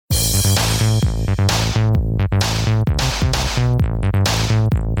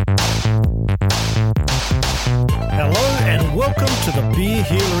to the Beer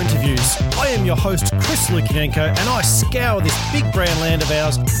Healer Interviews. I am your host, Chris Lukianenko, and I scour this big brown land of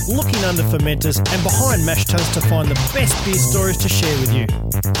ours, looking under fermenters and behind mash tuns to find the best beer stories to share with you.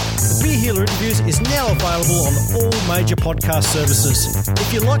 The Beer Healer Interviews is now available on all major podcast services.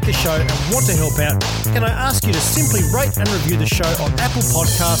 If you like the show and want to help out, can I ask you to simply rate and review the show on Apple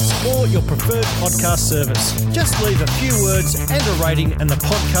Podcasts or your preferred podcast service? Just leave a few words and a rating and the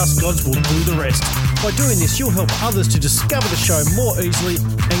podcast gods will do the rest. By doing this, you'll help others to discover the show more easily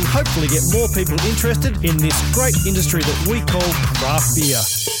and hopefully get more people interested in this great industry that we call craft beer.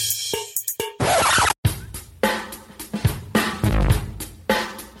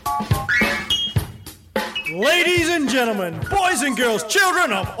 Ladies and gentlemen, boys and girls,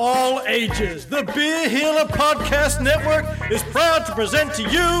 children of all ages, the Beer Healer Podcast Network is proud to present to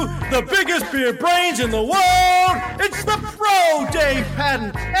you the biggest beer brains in the world. It's the Pro Dave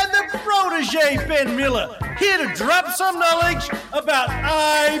Padden and the Protege Ben Miller, here to drop some knowledge about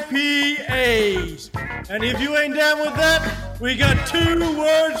IPAs. And if you ain't down with that, we got 2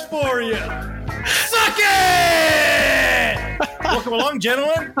 words for you. Suck it! Welcome along,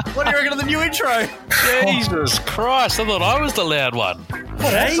 gentlemen. What do you reckon of the new intro? Jesus Christ, I thought I was the loud one.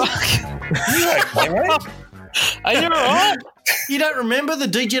 What, eh? Are you alright? You don't remember the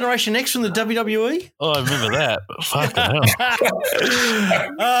D-Generation X from the WWE? Oh, I remember that. Fucking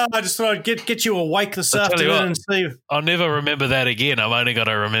hell. I just thought I'd get you awake this afternoon and see. I'll never remember that again. I'm only going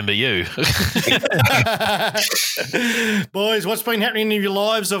to remember you. Boys, what's been happening in your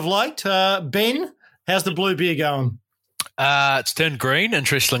lives of late? Ben, how's the blue beer going? It's turned green,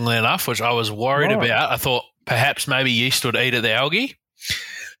 interestingly enough, which I was worried about. I thought perhaps maybe yeast would eat at the algae,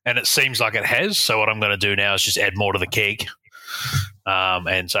 and it seems like it has. So what I'm going to do now is just add more to the keg.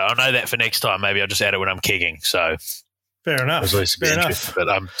 And so I know that for next time, maybe I'll just add it when I'm kegging. So fair enough. Fair enough. But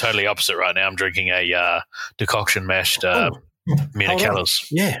I'm totally opposite right now. I'm drinking a decoction mashed Minicallas.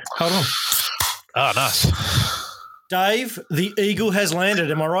 Yeah, hold on. Oh, nice. Dave, the eagle has landed.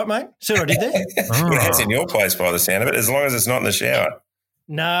 Am I right, mate? See what I did there? It has in your place by the sound of it, as long as it's not in the shower.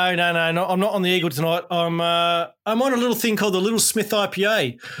 No. I'm not on the eagle tonight. I'm on a little thing called the Little Smith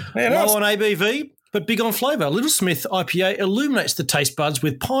IPA. Yeah, nice. Low on ABV, but big on flavour. Little Smith IPA illuminates the taste buds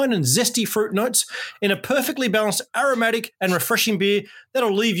with pine and zesty fruit notes in a perfectly balanced, aromatic and refreshing beer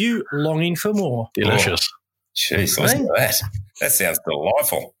that'll leave you longing for more. Delicious. Jeez, listen to that. That sounds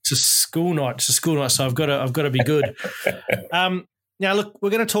delightful. It's a school night, so I've got to be good. Now, look,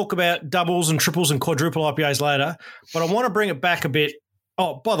 we're going to talk about doubles and triples and quadruple IPAs later, but I want to bring it back a bit.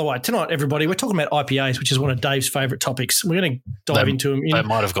 Oh, by the way, tonight, everybody, we're talking about IPAs, which is one of Dave's favourite topics. We're going to dive into them. They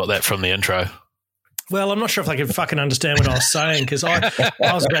might have got that from the intro. Well, I'm not sure if they could fucking understand what I was saying because I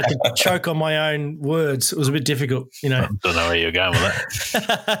was about to choke on my own words. It was a bit difficult, you know. I don't know where you're going with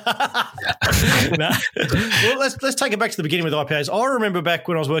that. No. Well, let's take it back to the beginning with IPAs. I remember back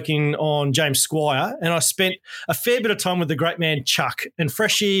when I was working on James Squire and I spent a fair bit of time with the great man Chuck and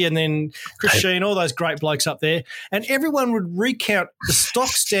Freshie and then Chris Sheen, all those great blokes up there, and everyone would recount the stock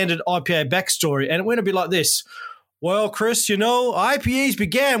standard IPA backstory, and it went a bit like this. Well, Chris, you know, IPAs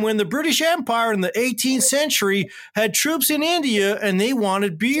began when the British Empire in the 18th century had troops in India and they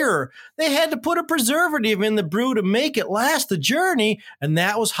wanted beer. They had to put a preservative in the brew to make it last the journey, and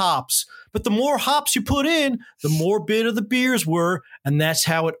that was hops. But the more hops you put in, the more bitter the beers were, and that's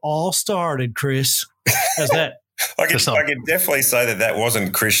how it all started, Chris. How's that? I can definitely say that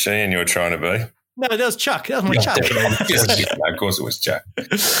wasn't Chris Sheen you were trying to be. No, that was Chuck. That was my Chuck. Of course it was Chuck.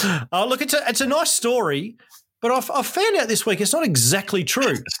 Look, it's a nice story. But I found out this week it's not exactly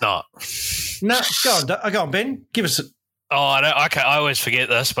true. It's not. No, go on, Ben. Give us it. I always forget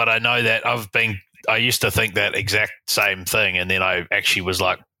this, but I know that I used to think that exact same thing, and then I actually was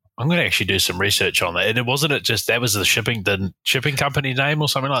like, I'm going to actually do some research on that. And that was the shipping company name or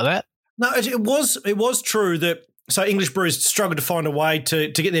something like that? No, it was true that so English brewers struggled to find a way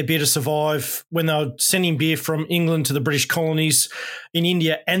to get their beer to survive when they were sending beer from England to the British colonies in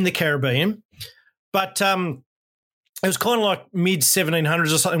India and the Caribbean. But it was kind of like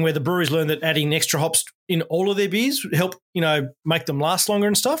mid-1700s or something where the breweries learned that adding extra hops in all of their beers would help, make them last longer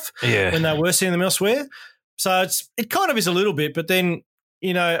and stuff when they were sending them elsewhere. So it kind of is a little bit, but then,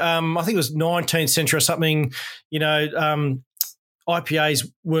 I think it was 19th century or something, IPAs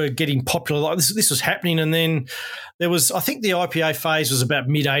were getting popular. Like this was happening, and then there was, I think the IPA phase was about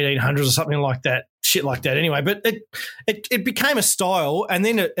mid-1800s or something like that, shit like that anyway. But it became a style, and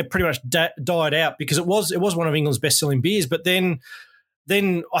then it pretty much died out because it was one of England's best-selling beers. But then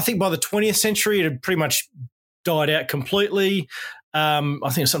I think by the 20th century it had pretty much died out completely. I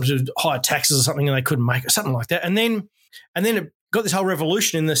think it was something to do with higher taxes or something, and they couldn't make it, something like that. And then it got this whole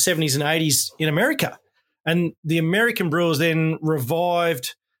revolution in the 70s and 80s in America. And the American brewers then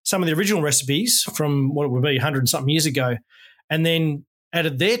revived some of the original recipes from what it would be 100 and something years ago, and then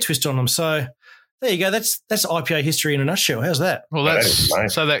added their twist on them. So there you go. That's IPA history in a nutshell. How's that? Well,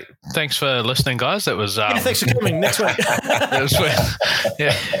 thanks for listening, guys. That was thanks for coming next week.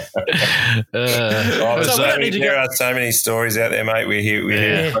 There are so many stories out there, mate. We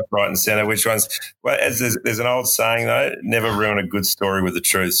hear right and centre. Which ones? Well, there's an old saying though: never ruin a good story with the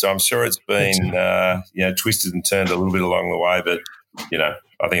truth. So I'm sure it's been twisted and turned a little bit along the way, but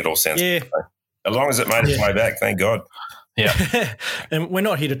I think it all sounds good. As long as it made its way back, thank God. Yeah. And we're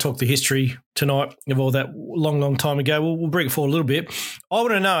not here to talk the history tonight of all that long time ago. We'll bring it forward a little bit. I want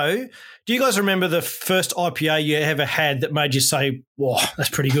to know, do you guys remember the first IPA you ever had that made you say, "Whoa, that's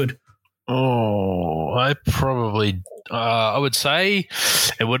pretty good"? Oh, I probably I would say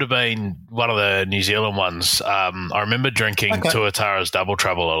it would have been one of the New Zealand ones. I remember drinking Tuatara's Double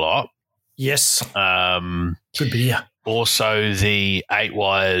Trouble a lot. Yes. Good beer. Also the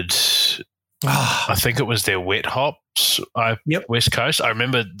 8-Wired, I think it was their wet hops, West Coast. I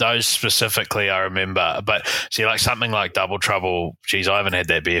remember those specifically, but see, like something like Double Trouble, geez, I haven't had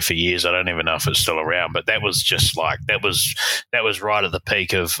that beer for years. I don't even know if it's still around, but that was just like, that was right at the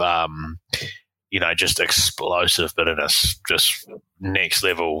peak of, just explosive bitterness, just next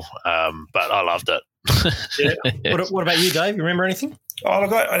level. But I loved it. Yeah. What about you, Dave? You remember anything? Oh,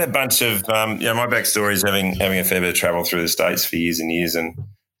 look, I had a bunch of, my backstory is having a fair bit of travel through the States for years and years, and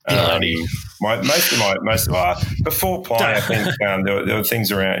before Pliny, I think there were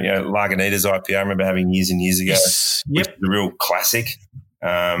things around, Lagunitas IPA. I remember having years and years ago. Yes. Which is a real classic.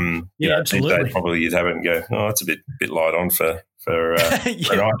 Absolutely. Probably you'd have it and go, oh, it's a bit light on for an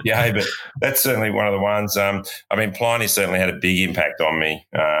IPA, but that's certainly one of the ones. Pliny certainly had a big impact on me.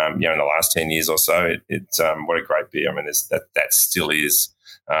 In the last 10 years or so, it's what a great beer. I mean, that still is.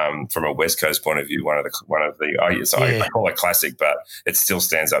 From a West Coast point of view, I call it classic, but it still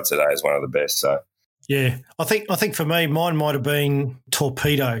stands up today as one of the best. So, yeah, I think for me, mine might have been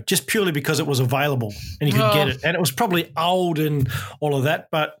Torpedo, just purely because it was available and you could get it, and it was probably old and all of that,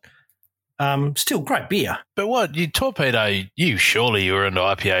 but still great beer. But Torpedo? You were into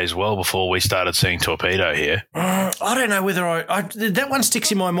IPAs well before we started seeing Torpedo here. I don't know whether that one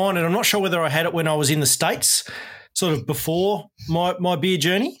sticks in my mind, and I'm not sure whether I had it when I was in the States, sort of before my beer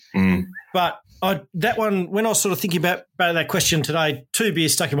journey. But that one, when I was sort of thinking about that question today, two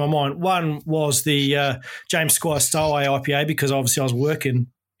beers stuck in my mind. One was the James Squire Stowaway IPA, because obviously I was working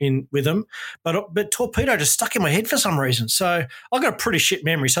with them, but Torpedo just stuck in my head for some reason. So I got a pretty shit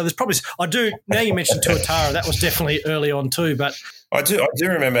memory. So there's probably now you mentioned Tuatara, that was definitely early on too. But I do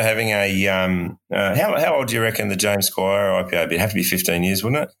remember having a how old do you reckon the James Squire IPA would have to be 15 years,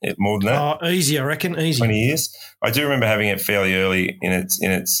 wouldn't it? More than that? Oh, easy, I reckon, easy. 20 years. I do remember having it fairly early in its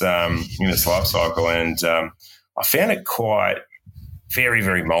life cycle, and I found it quite very,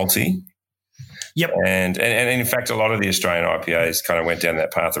 very malty. Yep. And in fact, a lot of the Australian IPAs kind of went down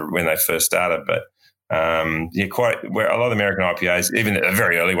that path when they first started, but where a lot of the American IPAs, even the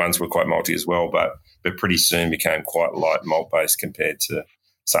very early ones, were quite malty as well, but pretty soon became quite light malt based compared to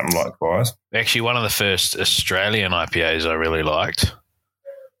something like Squires. Actually, one of the first Australian IPAs I really liked,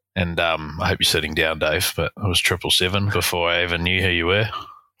 and I hope you're sitting down, Dave, but it was 777 before I even knew who you were.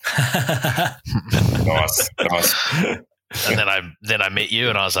 Nice. And then I met you,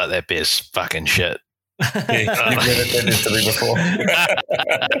 and I was like, that beer's fucking shit. Yeah, you've never said this to me before.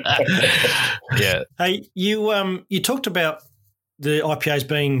 Yeah. Hey, you talked about the IPAs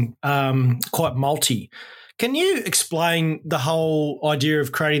being quite malty. Can you explain the whole idea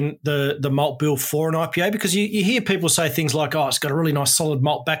of creating the malt bill for an IPA? Because you hear people say things like, oh, it's got a really nice solid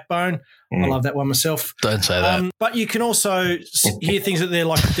malt backbone. I love that one myself. Don't say that. But you can also hear things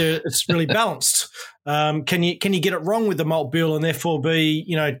that it's really balanced. Can you get it wrong with the malt bill and therefore be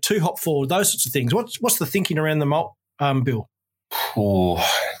too hop forward? Those sorts of things. What's the thinking around the malt bill? Oh,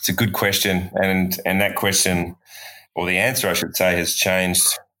 it's a good question, and that question, or the answer, I should say, has changed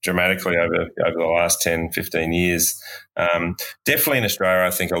dramatically over the last 10, 15 years. Definitely in Australia,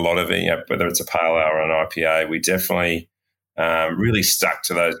 I think a lot of it, whether it's a pale ale or an IPA, we definitely really stuck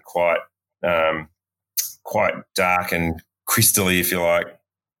to those quite dark and crystally, if you like,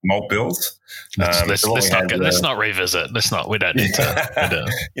 malt bills. Let's not revisit. We don't need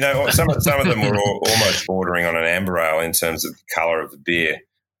to. Some of them were almost bordering on an amber ale in terms of the colour of the beer.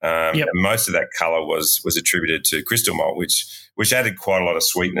 And most of that colour was attributed to crystal malt, which added quite a lot of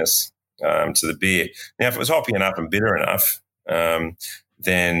sweetness to the beer. Now, if it was hoppy enough and bitter enough,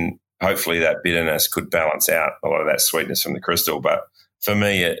 then hopefully that bitterness could balance out a lot of that sweetness from the crystal. But for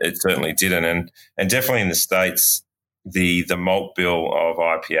me, it certainly didn't. And definitely in the States, the malt bill of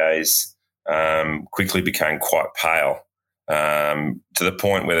IPAs quickly became quite pale, to the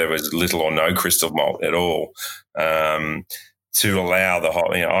point where there was little or no crystal malt at all, to allow the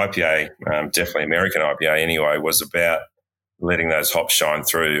hop. IPA, definitely American IPA anyway, was about letting those hops shine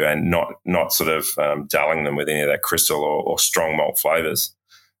through and not sort of dulling them with any of that crystal or strong malt flavors.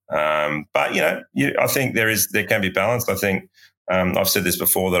 But I think there can be balance. I think I've said this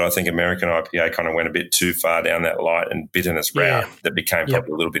before, that I think American IPA kind of went a bit too far down that light and bitterness route that became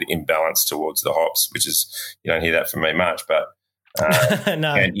probably a little bit imbalanced towards the hops, which is, you don't hear that from me much, but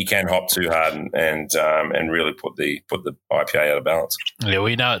no. and you can hop too hard and really put the IPA out of balance. Yeah, well,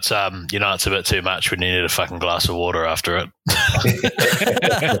 it's it's a bit too much when you need a fucking glass of water after it.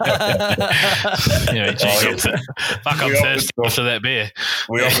 Fuck, I'm thirsty after that beer.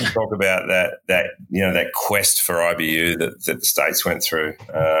 We often talk about that quest for IBU that the States went through.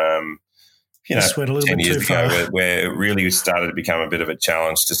 10 years ago, where it really started to become a bit of a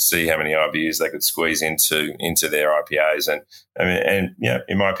challenge to see how many IBUs they could squeeze into their IPAs, and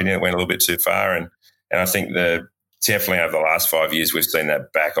in my opinion, it went a little bit too far. And I think definitely over the last 5 years, we've seen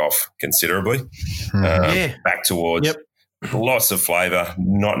that back off considerably, back towards lots of flavour,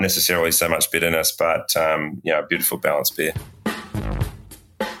 not necessarily so much bitterness, but a beautiful balanced beer.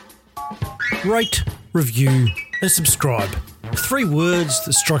 Rate, review, and subscribe. 3 words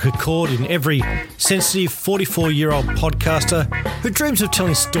that strike a chord in every sensitive 44-year-old podcaster who dreams of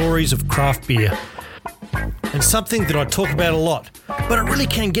telling stories of craft beer. And something that I talk about a lot, but it really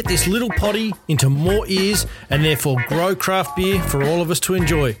can get this little potty into more ears and therefore grow craft beer for all of us to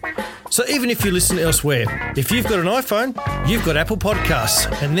enjoy. So even if you listen elsewhere, if you've got an iPhone, you've got Apple Podcasts,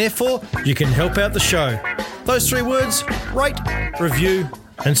 and therefore you can help out the show. Those 3 words: rate, review,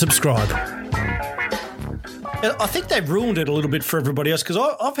 and subscribe. I think they've ruined it a little bit for everybody else, because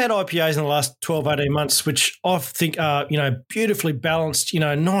I've had IPAs in the last 12, 18 months, which I think are, beautifully balanced,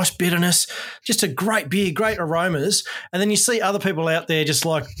 nice bitterness, just a great beer, great aromas. And then you see other people out there just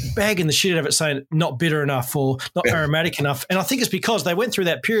like bagging the shit out of it, saying not bitter enough or not aromatic enough. And I think it's because they went through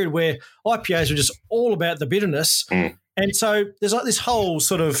that period where IPAs were just all about the bitterness. And so there's like this whole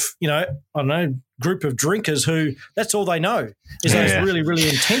sort of, group of drinkers who that's all they know is those really, really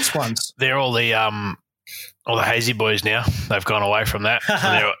intense ones. They're all the hazy boys now. They've gone away from that,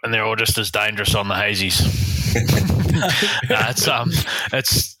 and they're all just as dangerous on the hazies.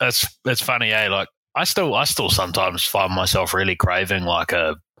 It's funny, eh? Like I still sometimes find myself really craving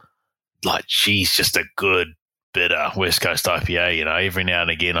just a good bitter West Coast IPA. Every now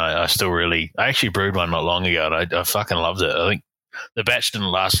and again, I actually brewed one not long ago, and I fucking loved it. I think the batch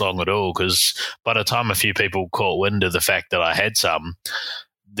didn't last long at all, because by the time a few people caught wind of the fact that I had some,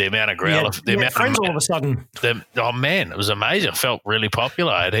 the amount of growler, all of a sudden. It was amazing. I felt really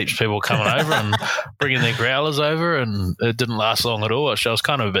popular. I had heaps of people coming over and bringing their growlers over, and it didn't last long at all, which I was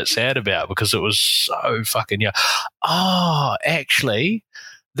kind of a bit sad about, because it was so fucking actually,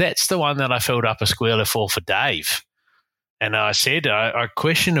 that's the one that I filled up a squealer for Dave. And I said, I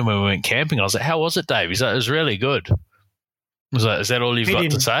questioned him when we went camping. I was like, how was it, Dave? He's like, it was really good. I was like, is that all you've got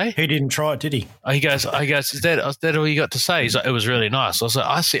to say? He didn't try it, did he? He goes, is that all you got to say? He's like, it was really nice. I was like,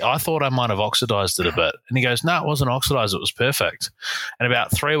 I thought I might have oxidized it a bit. And he goes, no, it wasn't oxidized. It was perfect. And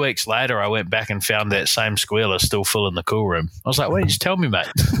about 3 weeks later, I went back and found that same squealer still full in the cool room. I was like, why didn't you just tell me,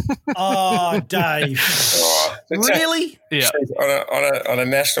 mate? Oh, Dave. Really? Yeah. On a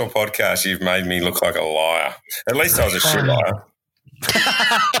national podcast, you've made me look like a liar. At least I was a shit liar.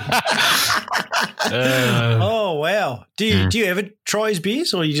 Oh wow! Do you ever try his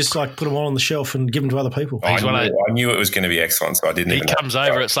beers, or you just like put them on the shelf and give them to other people? I knew it was going to be excellent, so I didn't. He comes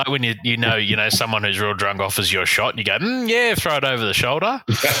over. It's like when you know someone who's real drunk offers you a shot, and you go, yeah, throw it over the shoulder.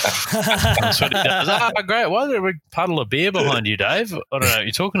 That's what he does. Oh, great! Why is there a puddle of beer behind you, Dave? I don't know what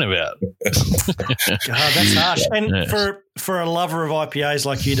you're talking about. God, that's harsh. And for a lover of IPAs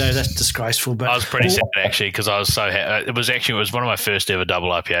like you, Dave, that's disgraceful. But I was pretty sad actually, because I was so happy. It was one of my first ever double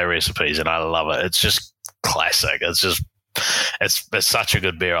IPA recipes, and I love it. It's just classic. It's such a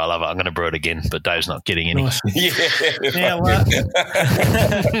good beer. I love it. I'm going to brew it again, but Dave's not getting any. Nice. Now,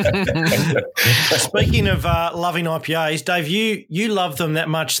 speaking of loving IPAs, Dave, you love them that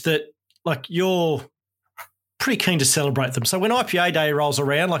much that like you're pretty keen to celebrate them. So when IPA Day rolls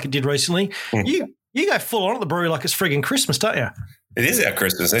around, like it did recently, you go full on at the brewery like it's frigging Christmas, don't you? It is our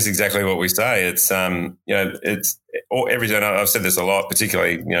Christmas. That's exactly what we say. It's it's every day. I've said this a lot,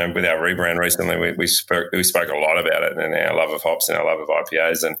 particularly with our rebrand recently. We spoke a lot about it and our love of hops and our love of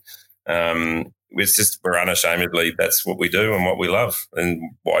IPAs, and we're unashamedly, that's what we do and what we love, and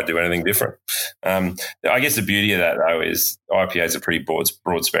why do anything different? I guess the beauty of that though is IPA is a pretty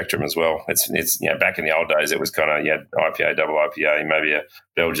broad spectrum as well. It's back in the old days it was kind of IPA, double IPA, maybe a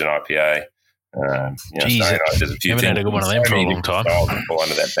Belgian IPA. Jeez, there's a few haven't had a good one of them for a long time. Fall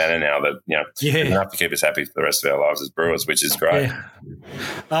under that banner now that there's enough to keep us happy for the rest of our lives as brewers, which is great.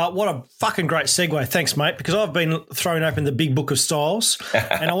 What a fucking great segue. Thanks, mate, because I've been throwing open the big book of styles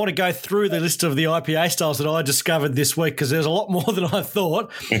and I want to go through the list of the IPA styles that I discovered this week because there's a lot more than I thought.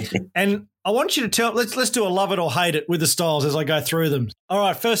 And I want you to let's do a love it or hate it with the styles as I go through them. All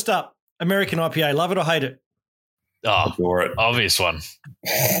right, first up, American IPA, love it or hate it? Oh, obvious one.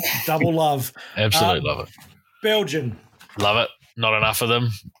 Double love. Absolutely love it. Belgian. Love it. Not enough of them.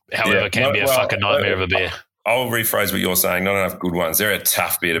 However, can be a fucking nightmare of a beer. I'll rephrase what you're saying. Not enough good ones. They're a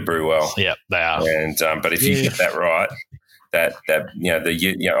tough beer to brew well. Yeah, they are. And but if you get that right,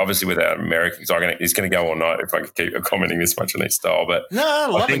 obviously with our Americans, it's going to go all night if I keep commenting this much on each style. But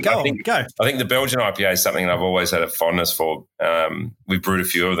I think the Belgian IPA is something that I've always had a fondness for. We've brewed a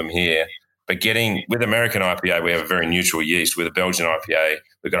few of them here. But with American IPA, we have a very neutral yeast. With a Belgian IPA,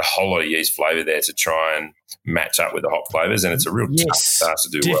 we've got a whole lot of yeast flavour there to try and match up with the hop flavours, and it's a real tough task to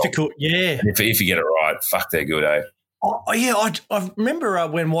do difficult, well. Yeah. And if you get it right, fuck, they're good, eh? Oh yeah, I remember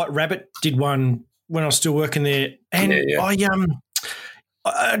when White Rabbit did one when I was still working there, and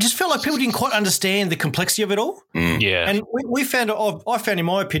I just felt like people didn't quite understand the complexity of it all. Yeah, and we found, I found, in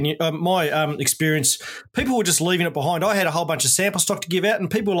my opinion, my experience, people were just leaving it behind. I had a whole bunch of sample stock to give out, and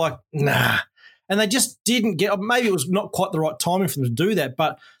people were like, nah. And they just didn't get. Maybe it was not quite the right timing for them to do that,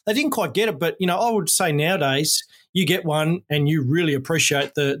 but they didn't quite get it. But I would say nowadays you get one and you really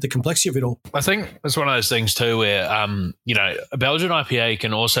appreciate the complexity of it all. I think it's one of those things too, where a Belgian IPA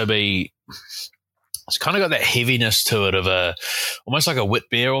can also be. It's kind of got that heaviness to it of almost like a wit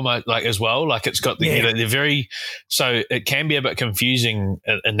beer, almost like as well. Like it's got they're very, so it can be a bit confusing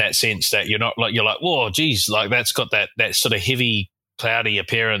in that sense that you're like, whoa, geez, like that's got that sort of heavy, cloudy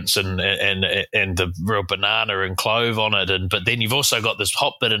appearance and the real banana and clove on it, but then you've also got this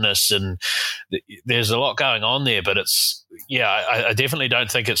hop bitterness and there's a lot going on there. But it's I definitely don't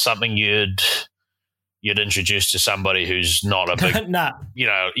think it's something you'd introduce to somebody who's not a big, you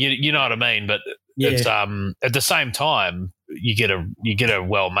know what I mean. But it's at the same time you get a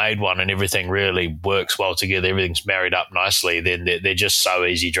well made one and everything really works well together. Everything's married up nicely. Then they're just so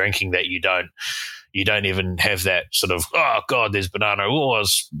easy drinking that you don't even have that sort of, oh God, there's banana,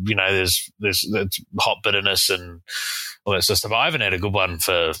 there's hop bitterness and all that sort of stuff. I haven't had a good one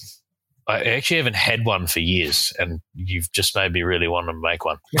I actually haven't had one for years, and you've just made me really want to make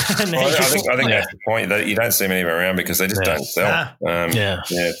one. I think that's the point. That you don't see many of them around because they just don't sell. True.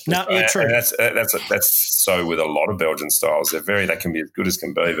 And that's so with a lot of Belgian styles. They can be as good as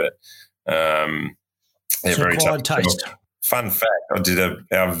can be, but they're very tough. Taste. Fun fact: I did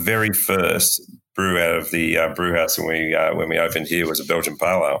our very first brew out of the brew house when we opened here was a Belgian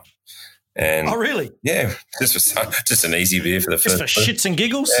pale ale. And really? Yeah, just an easy beer for the first. Just for shits and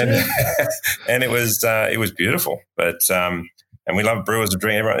giggles. And it was beautiful. But and we love brewers to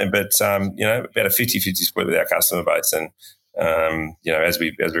drink everyone. But about a 50-50 split with our customer base. And as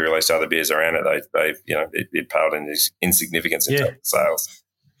we released other beers around it, it paled in insignificance in terms of sales.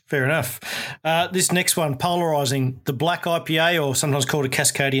 Fair enough. This next one, polarising, the black IPA, or sometimes called a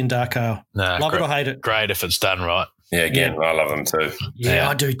Cascadian dark ale. Love it or hate it? Great if it's done right. Yeah, again, I love them too. Yeah,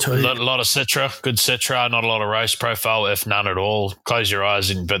 I do too. A lot of Citra, good Citra, not a lot of roast profile, if none at all. Close your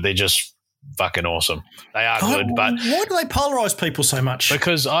eyes, but they're just fucking awesome. They are good, but why do they polarise people so much?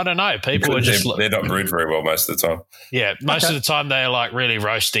 Because I don't know, people are just they're not brewed very well most of the time. Yeah, most of the time they're like really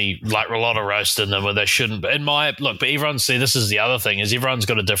roasty, like a lot of roast in them where they shouldn't. But everyone this is the other thing is everyone's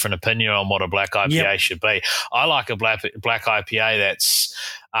got a different opinion on what a black IPA should be. I like a black IPA that's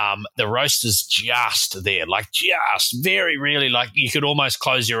the roast is just there, like just very really like you could almost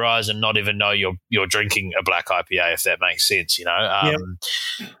close your eyes and not even know you're drinking a black IPA, if that makes sense,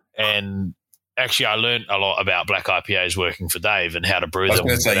 And actually, I learned a lot about black IPAs working for Dave and how to brew them. I was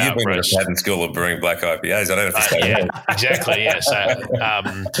going to say, you've been in the Padden school of brewing black IPAs. I don't have to say that. Exactly, yeah. So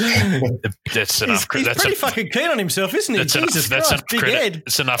that's enough. He's pretty fucking keen on himself, isn't he? Jesus Christ, big head.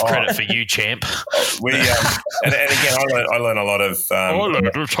 It's enough credit for you, champ. And again, I learn a lot of what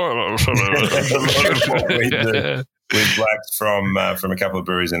we do with blacks from a couple of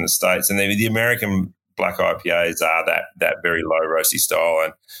breweries in the States. And the American black IPAs are that very low roasty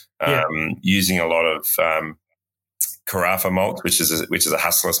style and using a lot of carafa malt, which is a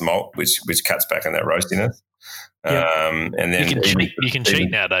huskless malt, which cuts back on that roastiness. And then you can cheat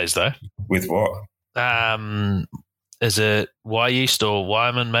nowadays though. With what? is it Yeast or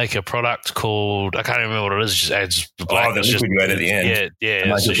Wyman make a product called, I can't remember what it is, it just adds black. The liquid you add at the end. Yeah.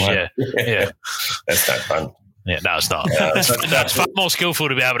 That's no fun. Yeah, no, it's not. It's far more skillful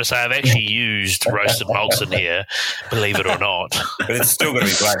to be able to say I've actually used roasted malts in here, believe it or not. But it's still going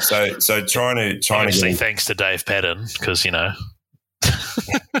to be black. So trying Obviously, thanks to Dave Padden, because, he knows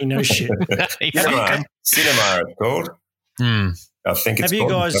shit. Cinema, it's called. I think it's Have you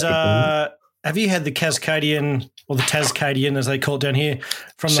guys, have you had the Cascadian, or the Tascadian, as they call it down here,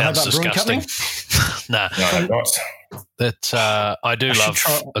 from the Hobart Brewing Company? No, I'm not. That I do love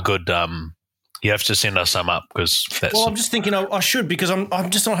a good. You have to send us some up because that's. Well, I'm just thinking I should, because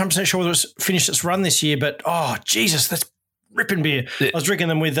I'm just not 100% sure whether it's finished its run this year. But Jesus, that's ripping beer. I was drinking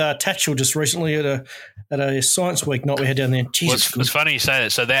them with Tatchell just recently at a science week night we had down there. Jesus, it's funny you say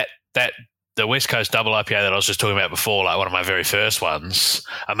that. So that the West Coast double IPA that I was just talking about before, like one of my very first ones,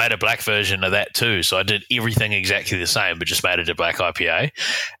 I made a black version of that too. So I did everything exactly the same, but just made it a black IPA.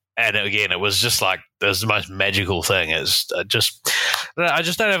 And again, it was just like it was the most magical thing. It's I just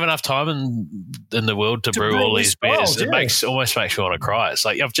don't have enough time in the world to brew all these beers. It almost makes me want to cry. It's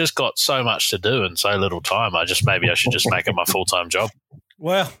like I've just got so much to do and so little time. Maybe I should just make it my full-time job.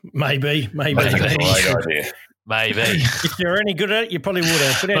 Well, maybe. That's a great idea. Maybe. If you're any good at it, you probably would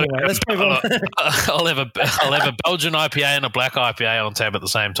have. But anyway, let's move on. I'll have a Belgian IPA and a black IPA on tap at the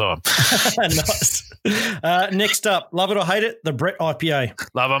same time. Nice. Next up, love it or hate it, the Brett IPA.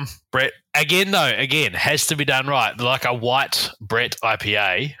 Love them. Brett. Again, has to be done right. Like a white Brett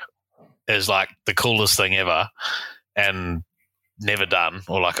IPA is like the coolest thing ever and never done,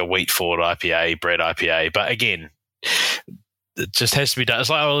 or like a wheat forward IPA, Brett IPA. But again, it just has to be done. It's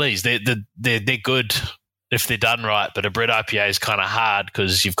like all these. They're good if they're done right, but a Brett IPA is kind of hard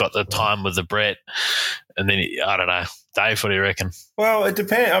because you've got the time with the Brett, and then I don't know. Dave, what do you reckon? Well, it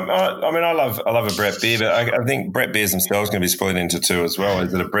depends. I mean, I love a Brett beer, but I think Brett beers themselves are going to be split into two as well.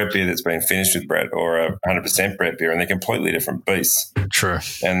 Is it a Brett beer that's been finished with Brett, or a 100% Brett beer, and they're completely different beasts. True.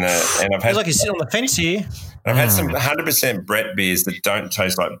 And I've had like you sit on the fence here. I've had some 100% Brett beers that don't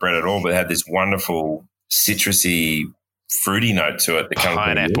taste like Brett at all, but have this wonderful citrusy, fruity note to it. That comes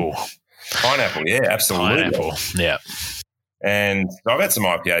Pineapple, yeah, absolutely. Pineapple, yeah. And I've had some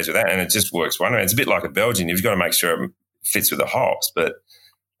IPAs with that, and it just works wonderfully. It's a bit like a Belgian. You've got to make sure it fits with the hops, but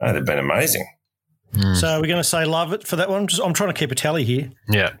they've been amazing. So we're going to say love it for that one. I'm trying to keep a tally here.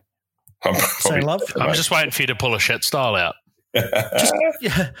 Yeah. Say love. I'm just waiting for you to pull a shit style out.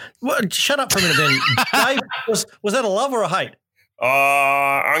 Shut up for a minute then. Dave, was that a love or a hate?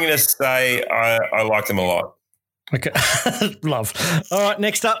 I'm going to say I like them a lot. Okay. Love. All right,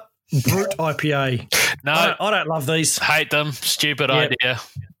 next up. Brute IPA. No, I don't love these. Hate them. Stupid idea.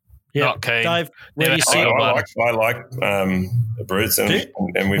 Yeah, not keen. Dave, where do you see it? I like the Brutes, and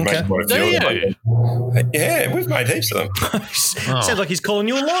we've made quite a few. Yeah, we've made heaps of them. Sounds like he's calling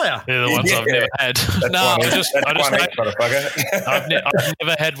you a liar. They're the ones I've never had. I've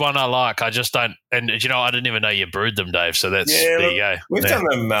never had one I like. I just don't. And I didn't even know you brewed them, Dave. So there you go. We've done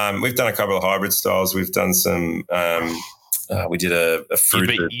them. We've done a couple of hybrid styles. We've done some. We did a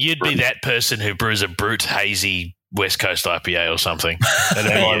fruit. You'd be that person who brews a Brute hazy West Coast IPA or something. Am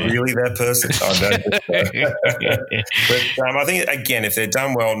I really that person? But I think, again, if they're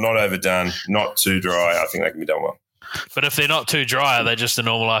done well, not overdone, not too dry, I think they can be done well. But if they're not too dry, are they just a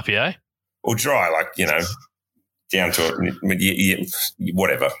normal IPA? Or dry, down to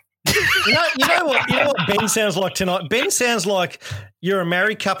whatever. You know what Ben sounds like tonight? Ben sounds like you're a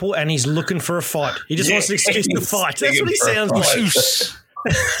married couple and he's looking for a fight. He just wants an excuse to fight. That's what he sounds like.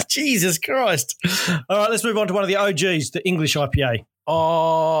 Jesus Christ. All right, let's move on to one of the OGs, the English IPA.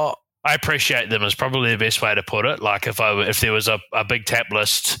 Oh, I appreciate them is probably the best way to put it. Like if there was a big tap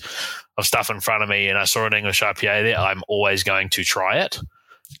list of stuff in front of me and I saw an English IPA there, I'm always going to try it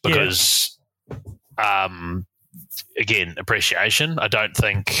because again, appreciation. I don't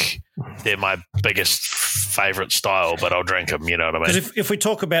think they're my biggest favourite style, but I'll drink them, you know what I mean? Because if we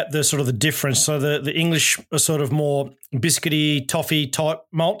talk about the sort of the difference, so the English are sort of more biscuity, toffee type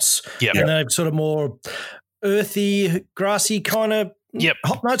malts, and they're sort of more earthy, grassy kind of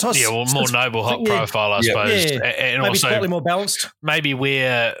hop notes. More noble hop profile, I suppose. Yeah. And maybe also slightly more balanced. Maybe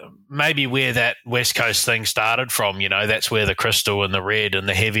where that West Coast thing started from, that's where the crystal and the red and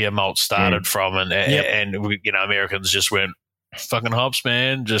the heavier malt started from, and Americans just went fucking hops,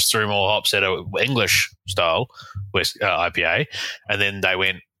 man, just threw more hops at a English style West IPA, and then they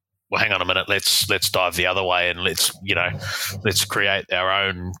went, well, hang on a minute, let's dive the other way and let's create our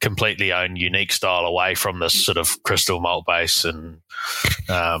own completely own unique style away from this sort of crystal malt base and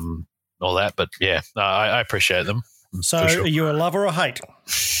all that. But I appreciate them. So are you a love or a hate?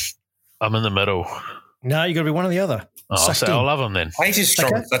 I'm in the middle. No, you got to be one or the other. Oh, so I'll love them then. Hate is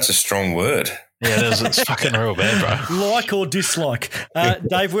strong. Okay. Such a strong word. Yeah, it is. It's fucking real bad, bro. Like or dislike.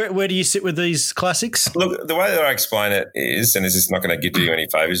 Dave, where do you sit with these classics? Look, the way that I explain it is, and this is not going to give you any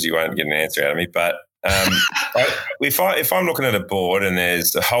favours, you won't get an answer out of me, but if I'm looking at a board and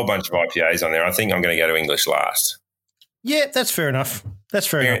there's a whole bunch of IPAs on there, I think I'm going to go to English last. Yeah, that's fair enough.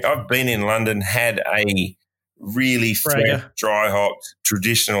 I've been in London, had a really fresh, dry hopped,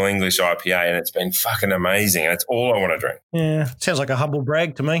 traditional English IPA, and it's been fucking amazing. And it's all I want to drink. Yeah, sounds like a humble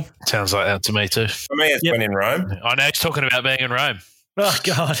brag to me. Sounds like that to me too. For me, it's been in Rome. I know he's talking about being in Rome. Oh,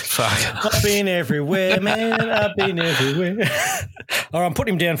 God. Fuck. I've been everywhere, man. I've been everywhere. All right, I'm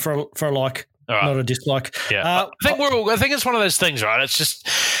putting him down for a like, not a dislike. Yeah. I think it's one of those things, right? It's just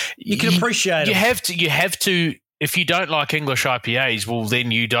you can appreciate it. You have to. If you don't like English IPAs, well, then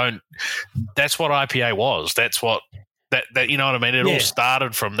you don't. That's what IPA was. That's what that you know what I mean. It all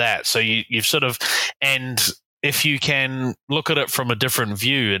started from that. So you've sort of, and if you can look at it from a different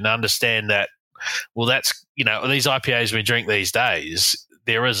view and understand that, well, that's these IPAs we drink these days.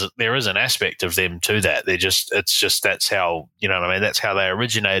 There is an aspect of them to that. It's just that's how what I mean. That's how they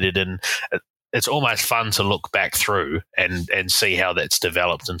originated, and it's almost fun to look back through and see how that's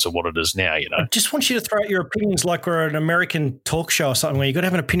developed into what it is now, I just want you to throw out your opinions like we're an American talk show or something where you've got to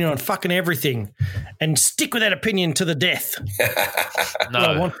have an opinion on fucking everything and stick with that opinion to the death. No. What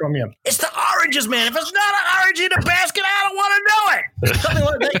I want from you. It's the oranges, man. If it's not an orange in a basket, I don't want to know it. Something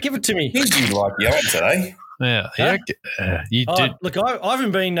like that. Give it to me. You like yellow today. Yeah. You did. Look, I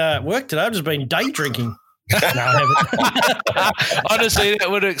haven't been work today. I've just been day drinking. No, I haven't. Honestly, that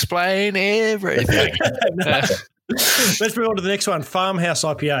would explain everything. Let's move on to the next one. Farmhouse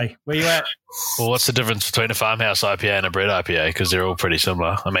IPA. Where you at? Well, what's the difference between a farmhouse IPA and a bread IPA? Because they're all pretty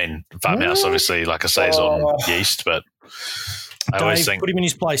similar. I mean, farmhouse, obviously, like I say, is on yeast, but I always think put him in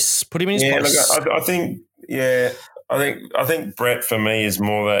his place. Put him in his place. Look, I think Brett for me is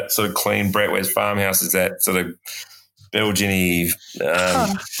more that sort of clean Brett, whereas farmhouse is that sort of Belgian-y,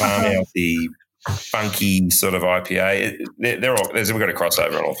 farmhousey, funky sort of IPA. They're all. We've got a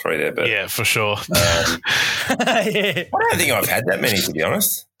crossover on all three there, but yeah, for sure. I don't think I've had that many, to be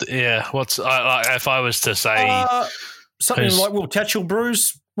honest. Yeah, if I was to say something like Will Tatchell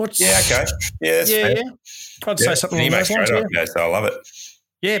Brews? Okay, yeah, yeah. I'd say something like that. So I love it.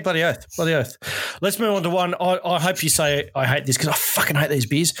 Yeah, bloody oath. Let's move on to one. I hope you say I hate this because I fucking hate these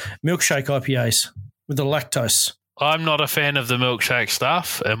beers. Milkshake IPAs with the lactose. I'm not a fan of the milkshake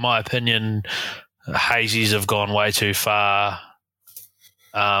stuff. In my opinion, hazies have gone way too far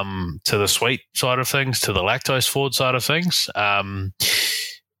to the sweet side of things, to the lactose forward side of things. That's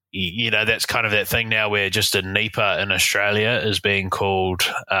kind of that thing now where just a NEPA in Australia is being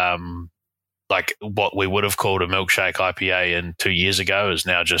called like what we would have called a milkshake IPA in 2 years ago is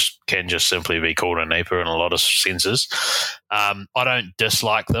now can just simply be called a NEPA in a lot of senses. I don't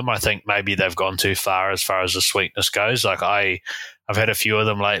dislike them. I think maybe they've gone too far as the sweetness goes. Like I've had a few of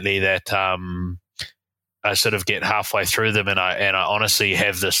them lately that I sort of get halfway through them and I honestly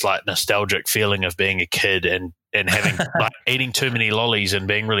have this like nostalgic feeling of being a kid and having like eating too many lollies and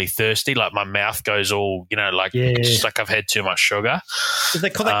being really thirsty. Like my mouth goes all, it's just like I've had too much sugar. Did they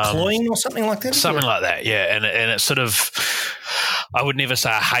call that cloying or something like that? Something like that, yeah. And it's sort of, I would never say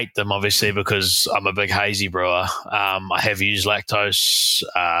I hate them, obviously, because I'm a big hazy brewer. I have used lactose.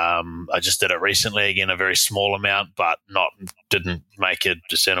 I just did it recently, again, a very small amount, but didn't make a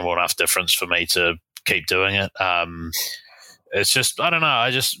discernible enough difference for me to keep doing it. It's just, I don't know.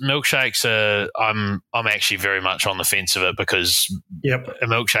 Milkshakes I'm actually very much on the fence of it because a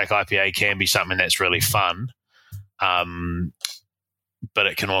milkshake IPA can be something that's really fun. But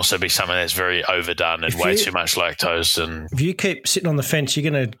it can also be something that's very overdone and way too much lactose. And if you keep sitting on the fence,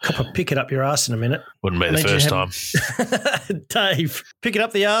 you're going to cop a pick it up your ass in a minute. Wouldn't be the first time. Dave, pick it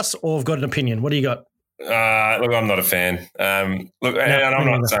up the ass or I've got an opinion. What do you got? Look, I'm not a fan. And I'm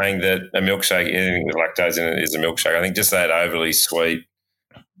not saying that a milkshake, anything with lactose in it, is a milkshake. I think just that overly sweet.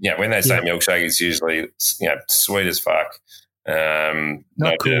 Yeah, when they say milkshake, it's usually sweet as fuck. No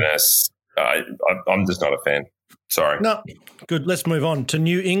bitterness. I'm just not a fan. Sorry. No, good. Let's move on to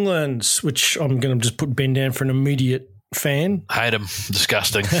New England's, which I'm going to just put Ben down for an immediate fan. Hate them.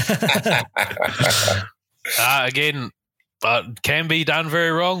 Disgusting. Again. Can be done very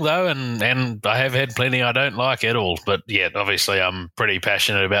wrong though, and I have had plenty I don't like at all. But yeah, obviously I'm pretty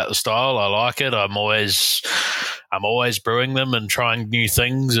passionate about the style. I like it. I'm always brewing them and trying new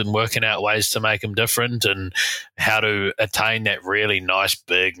things and working out ways to make them different and how to attain that really nice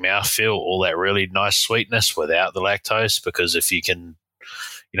big mouthfeel, all that really nice sweetness without the lactose. Because if you can,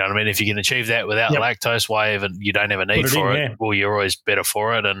 if you can achieve that without lactose, why even you don't have a need for it? Well, you're always better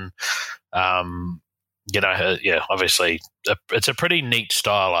for it. And obviously it's a pretty neat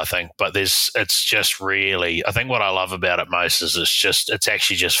style, I think, but it's just really, I think what I love about it most is it's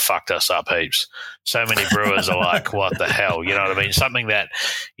actually just fucked us up heaps. So many brewers are like, what the hell? You know what I mean? Something that,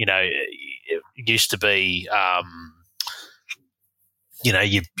 used to be, you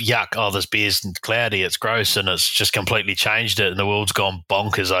yuck, oh, this beer's cloudy, it's gross, and it's just completely changed it, and the world's gone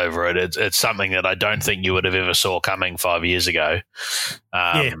bonkers over it. It's something that I don't think you would have ever saw coming 5 years ago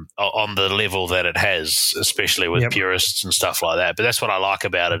on the level that it has, especially with purists and stuff like that. But that's what I like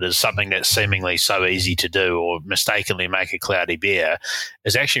about it, is something that's seemingly so easy to do, or mistakenly make a cloudy beer,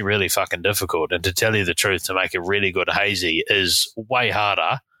 is actually really fucking difficult. And to tell you the truth, to make a really good hazy is way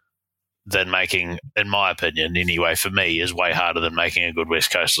harder than making, in my opinion anyway, for me, is way harder than making a good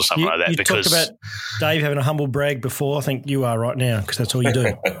West Coast or something like that. You because talked about Dave having a humble brag before. I think you are right now, because that's all you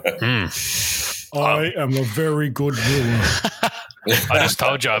do. I am a very good brewer. I just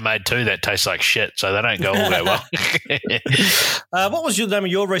told you I made 2 that taste like shit, so they don't go all that well. What was the name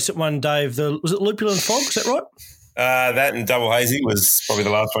of your recent one, Dave? Was it Lupulin Fog? Is that right? That and Double Hazy was probably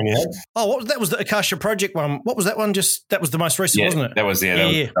the last one you had. Oh, that was the Akasha Project one. What was that one? That was the most recent, wasn't it? That was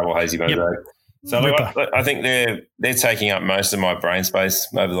Double Hazy Mosaic. Yep. So look, I think they're taking up most of my brain space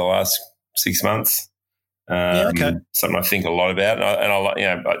over the last 6 months. Okay. Something I think a lot about,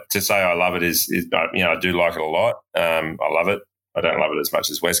 and to say I love it is I do like it a lot. I love it. I don't love it as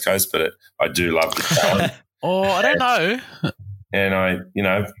much as West Coast, but I do love the challenge. I don't know. And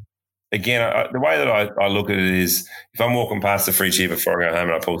again, the way that I look at it is, if I'm walking past the fridge here before I go home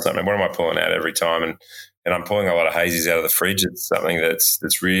and I pull something, what am I pulling out every time? And I'm pulling a lot of hazies out of the fridge. It's something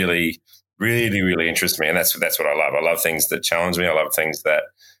that's really, really, really interests me, and that's what I love. I love things that challenge me. I love things that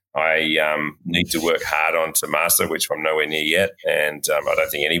I need to work hard on to master, which I'm nowhere near yet, and I don't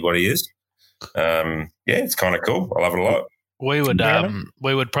think anybody is. It's kind of cool. I love it a lot. We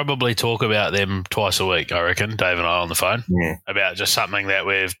would probably talk about them twice a week, I reckon, Dave and I on the phone, about just something that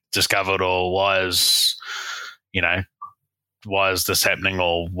we've discovered, or why is this happening,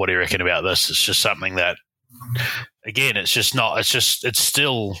 or what do you reckon about this? It's just something that, again, it's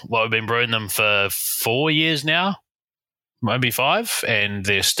still, we've been brewing them for 4 years now, maybe 5, and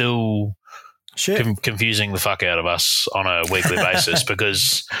they're still confusing the fuck out of us on a weekly basis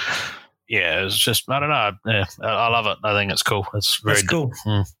because... Yeah, it's just, I don't know. Yeah, I love it. I think it's cool. It's very cool.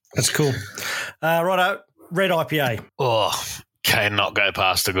 That's cool. Righto, red IPA. Oh, cannot go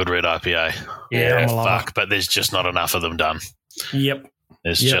past a good red IPA. Yeah, fuck, but there's just not enough of them done. Yep.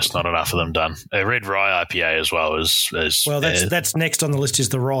 There's just not enough of them done. A red rye IPA as well is well, that's next on the list is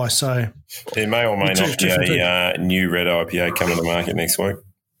the rye. So there may or may not be a new red IPA coming to the market next week.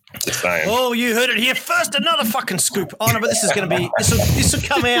 Just saying. Oh, you heard it here first. Another fucking scoop. Oh no, but this is going to be this will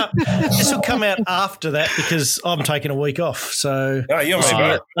come out. This will come out after that because I'm taking a week off. So you and me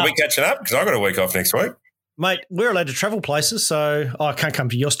both. Are we catching up? Because I got a week off next week. Mate, we're allowed to travel places, so I can't come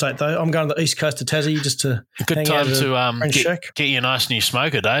to your state though. I'm going to the east coast of Tassie just to good time to get you a nice new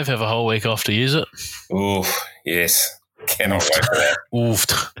smoker, Dave. Have a whole week off to use it. Ooh, yes. Cannot wait for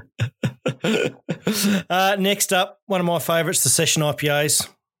that. Next up, one of my favourites, the Session IPAs.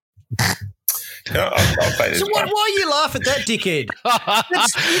 So why you laugh at that, dickhead?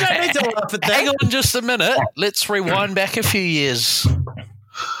 You don't need to laugh at that. Hang on just a minute. Let's rewind back a few years,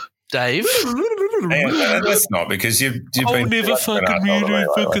 Dave. Let's not, because you've been never fucking muted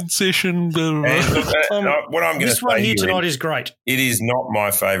fucking session. What I'm going to say, this one here tonight is great. It is not my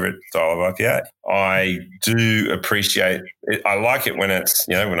favourite style of IPA. I do appreciate it. I like it when it's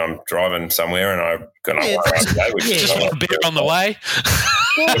when I'm driving somewhere and I've got an IPA, which just want a beer on the way.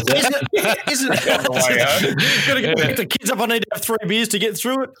 Well, isn't it? Got to go pick the kids up. I need to have 3 beers to get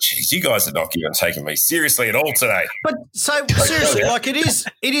through it. Jeez, you guys are not even taking me seriously at all today. But so seriously, like it is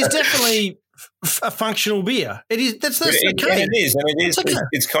definitely a functional beer. It is. That's the key. It is, and it is.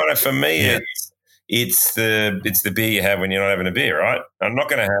 It's kind of, for me. It's the beer you have when you're not having a beer, right? I'm not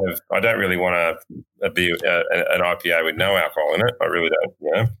going to have. I don't really want a beer, an IPA with no alcohol in it. I really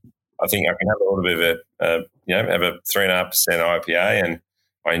don't. I think I can have a little bit of have a 3.5% IPA, and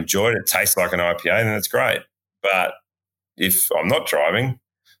I enjoy it. It tastes like an IPA, and that's great. But if I'm not driving,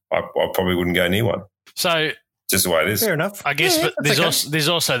 I probably wouldn't go near one. So just the way it is. Fair enough. I guess, but there's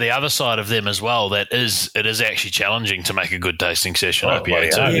also the other side of them as well. It is actually challenging to make a good tasting session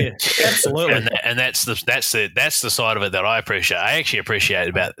IPA too. Yeah, absolutely. And that's the side of it that I appreciate. I actually appreciate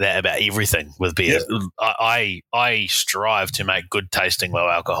about everything with beers. Yep. I strive to make good tasting low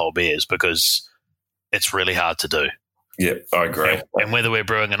alcohol beers because it's really hard to do. Yeah, I agree. And whether we're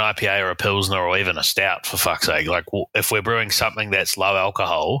brewing an IPA or a Pilsner or even a stout, for fuck's sake, like if we're brewing something that's low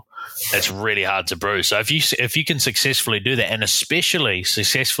alcohol, it's really hard to brew. So if you can successfully do that, and especially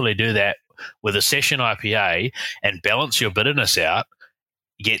successfully do that with a session IPA and balance your bitterness out,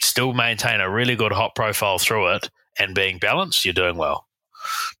 yet still maintain a really good hop profile through it and being balanced, you're doing well.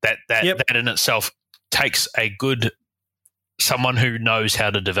 That in itself takes someone who knows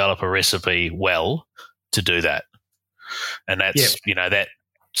how to develop a recipe well to do that. And that's, that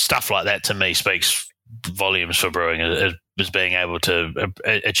stuff like that to me speaks volumes for brewing, is being able to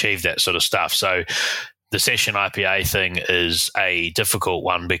achieve that sort of stuff. So the session IPA thing is a difficult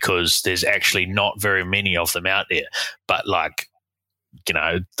one because there's actually not very many of them out there. But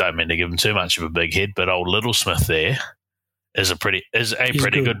don't mean to give them too much of a big head, but old Little Smith there is a pretty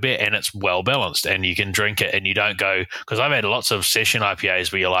good beer, and it's well balanced, and you can drink it and you don't go, because I've had lots of session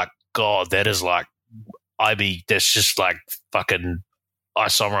IPAs where you're like, God, that is like that's just like fucking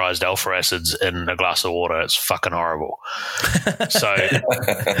isomerized alpha acids in a glass of water. It's fucking horrible. So,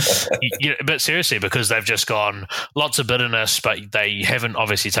 but seriously, because they've just gone lots of bitterness, but they haven't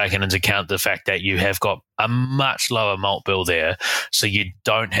obviously taken into account the fact that you have got a much lower malt bill there, so you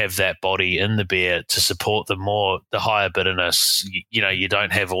don't have that body in the beer to support the higher bitterness. You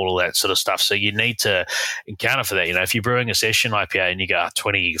don't have all of that sort of stuff, so you need to encounter for that. If you're brewing a session IPA and you go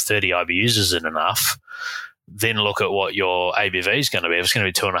 20, 30 IBUs isn't enough, then look at what your ABV is going to be. If it's going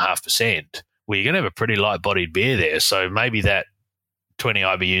to be 2.5%, well, you're going to have a pretty light-bodied beer there. So maybe that 20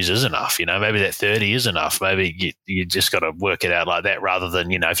 IBUs is enough. Maybe that 30 is enough. Maybe you just got to work it out like that, rather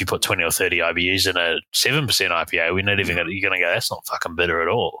than if you put 20 or 30 IBUs in a 7% IPA, you're going to go, that's not fucking bitter at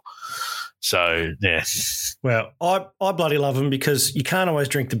all. So yeah. Well, I bloody love them because you can't always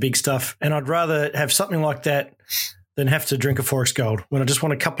drink the big stuff, and I'd rather have something like that than have to drink a Forest Gold when I just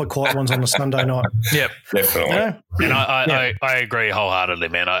want a couple of quiet ones on a Sunday night. Yep, definitely. And I agree wholeheartedly,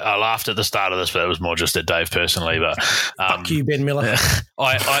 man. I laughed at the start of this, but it was more just at Dave personally. But fuck you, Ben Miller.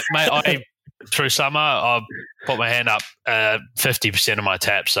 I through summer, I put my hand up. 50% of my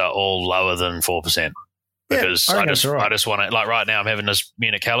taps are all lower than 4%. Because I just want to, like right now I'm having this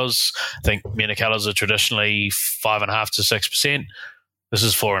Munich Hellers. I think Munich Hellers are traditionally 5.5 to 6%. This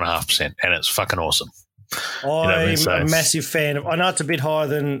is 4.5%, and it's fucking awesome. I'm a massive fan of. I know it's a bit higher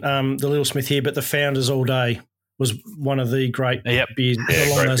than the Little Smith here, but the Founders All Day was one of the great beers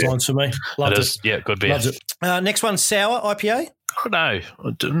along those lines for me. Loved it. Yeah, good beer. Loved it. Next one, sour IPA. I don't know.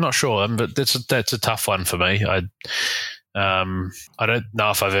 I'm not sure, but that's a tough one for me. I don't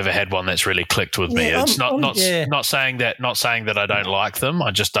know if I've ever had one that's really clicked with me. It's not saying that I don't like them.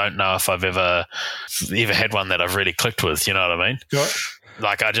 I just don't know if I've ever had one that I've really clicked with. You know what I mean? Right.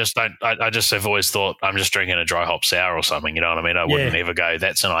 Like I just have always thought I'm just drinking a dry hop sour or something. You know what I mean? I wouldn't ever go,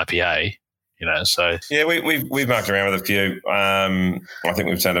 that's an IPA. So yeah, we've mucked around with a few. I think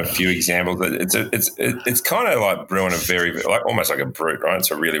we've done a few examples. It's kind of like brewing a very, like almost like a brute, right?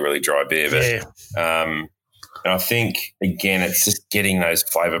 It's a really, really dry beer, but and I think again, it's just getting those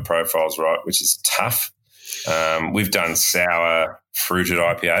flavour profiles right, which is tough. We've done sour fruited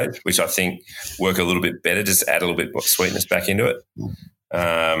IPAs, which I think work a little bit better, just add a little bit more sweetness back into it.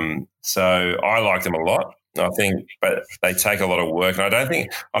 So I like them a lot. I think, but they take a lot of work, and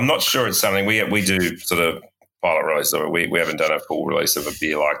I'm not sure it's something we do sort of pilot release of it. We haven't done a full release of a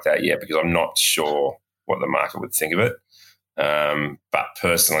beer like that yet because I'm not sure what the market would think of it. But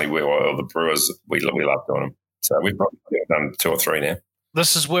personally, the brewers, we love doing them. So we've probably done 2 or 3 now.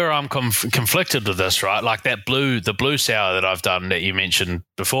 This is where I'm conflicted with this, right? Like the blue sour that I've done that you mentioned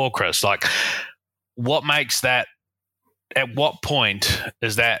before, Chris. Like, what makes that? At what point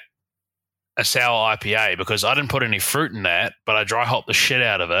is that a sour IPA? Because I didn't put any fruit in that, but I dry hopped the shit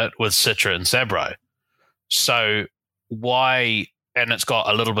out of it with Citra and Sabro. So why? And it's got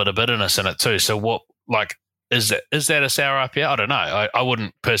a little bit of bitterness in it too. So what? Like, is that a sour IPA? I don't know. I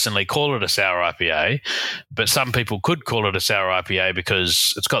wouldn't personally call it a sour IPA, but some people could call it a sour IPA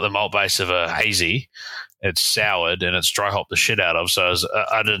because it's got the malt base of a hazy. It's soured and it's dry hopped the shit out of. So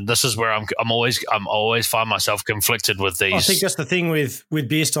this is where I'm always find myself conflicted with these. I think that's the thing with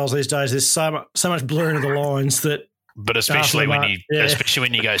beer styles these days. There's so much blurring of the lines that. But especially when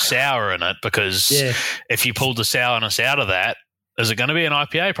you go sour in it, because if you pulled the sourness out of that, is it going to be an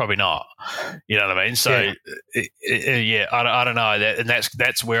IPA? Probably not. You know what I mean? So, I don't know.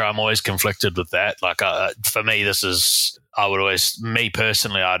 That's where I'm always conflicted with that. Like, for me, me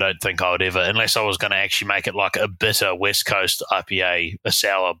personally, I don't think I would ever, unless I was going to actually make it like a bitter West Coast IPA, a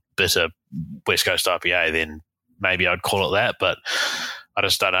sour, bitter West Coast IPA, then maybe I'd call it that. But I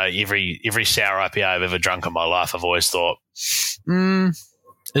just don't know. Every sour IPA I've ever drunk in my life, I've always thought,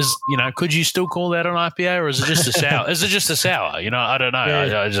 could you still call that an IPA, or is it just a sour? Is it just a sour? I don't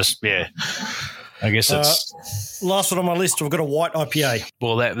know. I just I guess it's last one on my list. We've got a white IPA.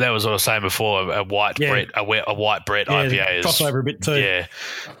 Well, that was what I was saying before. A white Brett IPA is crossover a bit too. Yeah,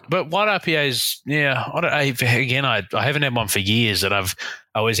 but white IPAs, I haven't had one for years, and I've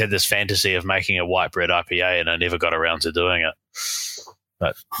always had this fantasy of making a white Brett IPA, and I never got around to doing it.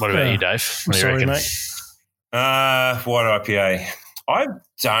 But what about you, Dave? What do you reckon? Mate. White IPA. I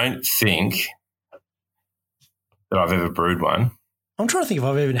don't think that I've ever brewed one. I'm trying to think if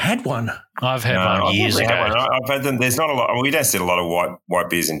I've even had one. I've had one years ago. I've had them. There's not a lot. We don't see a lot of white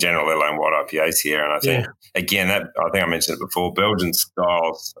beers in general, let alone white IPAs here. And I think again, I think I mentioned it before. Belgian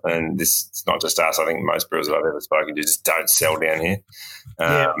styles, and this it's not just us. I think most brewers that I've ever spoken to just don't sell down here.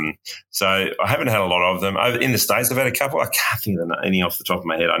 So I haven't had a lot of them. In the States, I've had a couple. I can't think of any off the top of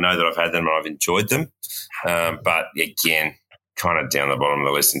my head. I know that I've had them and I've enjoyed them, but again, kind of down the bottom of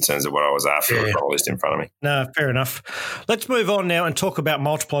the list in terms of what I was after. I've got a list in front of me. No, fair enough. Let's move on now and talk about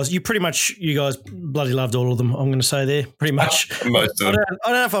multipliers. You guys bloody loved all of them, I'm going to say there, pretty much. Most of them. I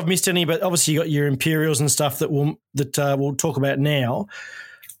don't know if I've missed any, but obviously you got your Imperials and stuff that we'll talk about now.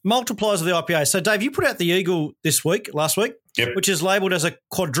 Multipliers of the IPA. So, Dave, you put out the Eagle last week, which is labelled as a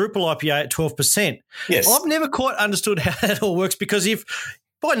quadruple IPA at 12%. Yes. I've never quite understood how that all works because if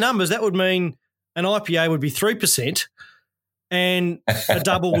by numbers that would mean an IPA would be 3%. And a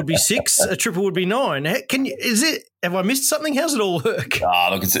double would be 6, a triple would be 9. Have I missed something? How's it all work?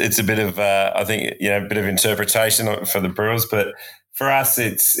 Look, it's a bit of I think a bit of interpretation for the brewers, but for us,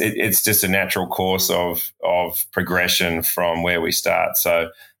 it's just a natural course of progression from where we start. So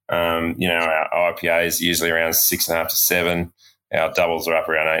our IPA is usually around 6.5 to 7. Our doubles are up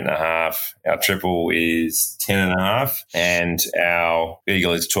around 8.5. Our triple is 10.5, and our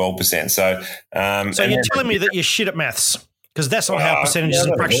Eagle is 12%. So you're telling me that you're shit at maths. Because that's not how percentages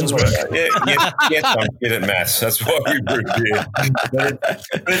and fractions work. Yes, I'm good at maths. That's why we brew beer.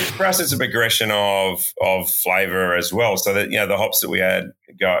 But for us, it's a progression of flavour as well. So that the hops that we add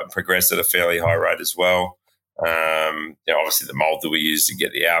progress at a fairly high rate as well. Obviously the malt that we use to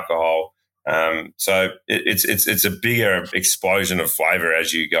get the alcohol. So it's a bigger explosion of flavour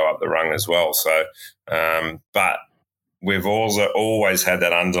as you go up the rung as well. So, but we've also always had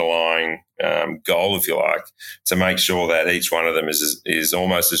that underlying goal, if you like, to make sure that each one of them is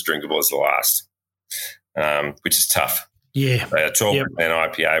almost as drinkable as the last, which is tough. Yeah. A 12%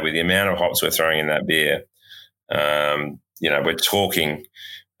 IPA with the amount of hops we're throwing in that beer, we're talking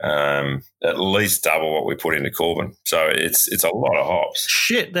at least double what we put into Corbin. So it's a lot of hops.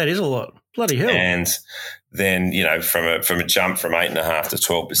 Shit, that is a lot. Bloody hell. And then, from a jump from 8.5 to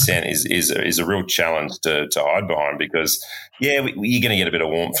 12% is a real challenge to hide behind because, you're going to get a bit of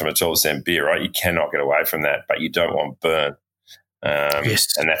warmth from a 12% beer, right? You cannot get away from that, but you don't want burn.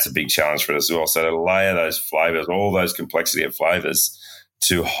 Yes. And that's a big challenge for us as well. So to layer those flavours, all those complexity of flavours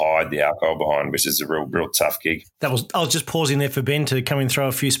to hide the alcohol behind, which is a real tough gig. I was just pausing there for Ben to come and throw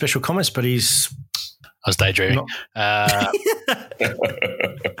a few special comments, but he's... I was daydreaming.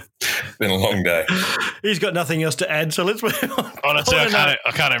 Been a long day. He's got nothing else to add, so let's move on. Honestly, I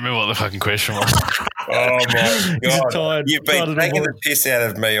can't remember what the fucking question was. Oh, my God. Tired, You've been taking the piss out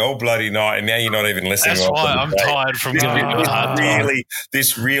of me all bloody night, and now you're not even listening. That's why I'm tired from giving you a hard time.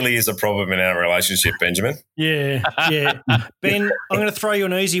 This really is a problem in our relationship, Benjamin. Yeah. Ben, I'm going to throw you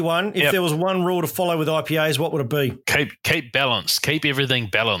an easy one. If there was one rule to follow with IPAs, what would it be? Keep balanced. Keep everything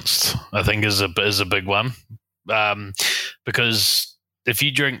balanced, I think is a big one. Because if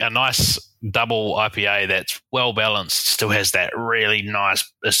you drink a nice double IPA that's well balanced, still has that really nice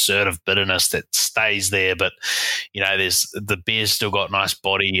assertive bitterness that stays there, but there's the beer's still got nice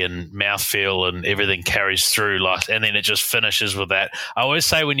body and mouthfeel and everything carries through, and then it just finishes with that. I always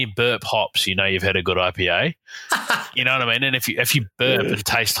say when you burp hops, you've had a good IPA. You know what I mean? And if you burp and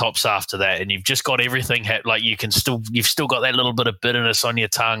taste hops after that, and you've just got everything you've still got that little bit of bitterness on your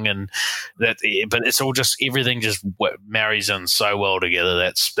tongue, and but it's all just everything just marries in so well together.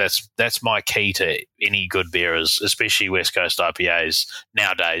 That's my key to any good beer, especially West Coast IPAs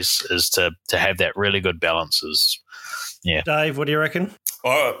nowadays, is to have that really good balance. Dave, what do you reckon?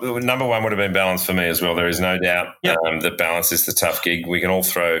 Well, number one would have been balance for me as well. There is no doubt that balance is the tough gig. We can all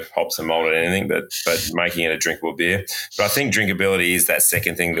throw hops and malt at anything, but making it a drinkable beer. But I think drinkability is that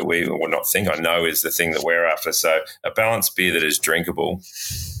second thing that I know is the thing that we're after. So a balanced beer that is drinkable.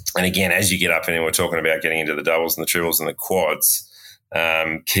 And again, as you get up and we're talking about getting into the doubles and the triples and the quads,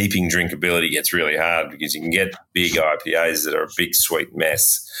 keeping drinkability gets really hard because you can get big IPAs that are a big sweet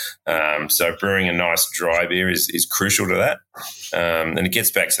mess. So brewing a nice dry beer is crucial to that. And it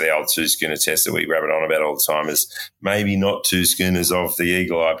gets back to the old 2 schooner test that we rabbit on about all the time, is maybe not 2 schooners of the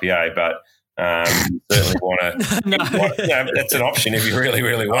Eagle IPA, but Certainly want to. No. That's an option if you really,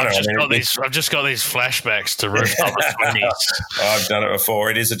 really want to. I've just got these flashbacks to rooftop Sweeney's. I've done it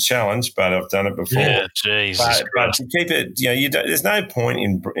before. It is a challenge, but I've done it before. Yeah, Jesus but to keep it, there's no point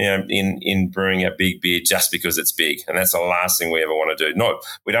in brewing a big beer just because it's big, and that's the last thing we ever want to do.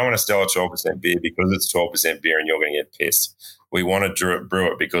 We don't want to sell a 12% beer because it's 12% beer and you're going to get pissed. We want to brew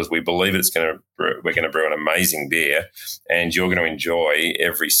it because we believe we're going to brew an amazing beer, and you're going to enjoy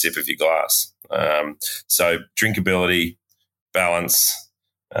every sip of your glass. So drinkability, balance,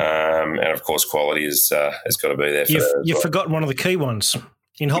 and of course quality has got to be there. You've forgotten one of the key ones.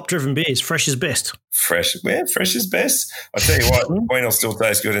 In hop-driven beers, fresh is best. Fresh is best. I'll tell you what, Queen will still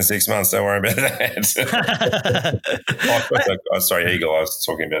taste good in 6 months. Don't worry about that. Sorry, Eagle, I was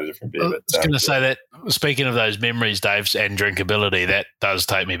talking about a different beer. I was going to say that, speaking of those memories, Dave, and drinkability, that does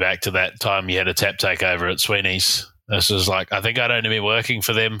take me back to that time you had a tap takeover at Sweeney's. This was like, I think I'd only been working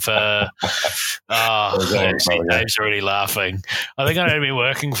for them for, Dave's already laughing. I think I'd only been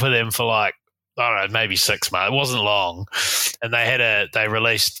working for them for like, I don't know, maybe 6 months. It wasn't long. And they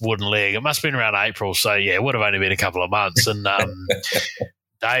released Wooden Leg. It must have been around April. So, yeah, it would have only been a couple of months. And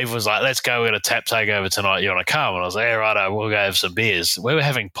Dave was like, let's go. We're going to tap takeover tonight. You want to come? And I was like, yeah, righto, we'll go have some beers. We were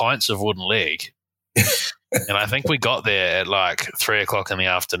having pints of Wooden Leg. And I think we got there at like 3 o'clock in the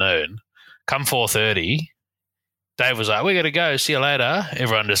afternoon. Come 4:30, Dave was like, we're going to go. See you later.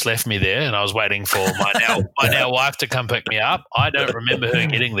 Everyone just left me there, and I was waiting for my now wife to come pick me up. I don't remember her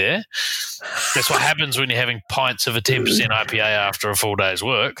getting there. That's what happens when you're having pints of a 10% IPA after a full day's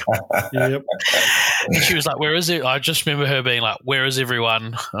work. Yep. And she was like, where is it? I just remember her being like, where is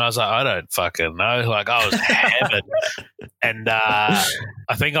everyone? And I was like, I don't fucking know. Like, I was hammered. And I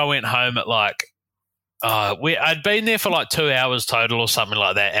think I went home at like, I'd been there for like 2 hours total or something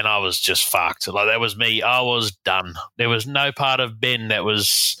like that, and I was just fucked. Like, that was me. I was done. There was no part of Ben that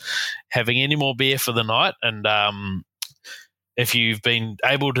was having any more beer for the night. And if you've been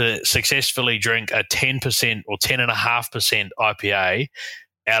able to successfully drink a 10% or 10.5% IPA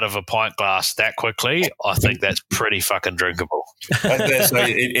out of a pint glass that quickly, I think that's pretty fucking drinkable. So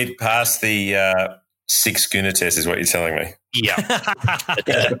it passed the 6 schooner test, is what you're telling me. Yeah.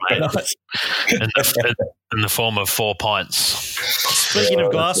 in the form of 4 pints. Speaking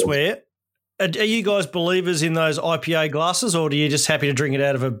of glassware, are you guys believers in those IPA glasses, or are you just happy to drink it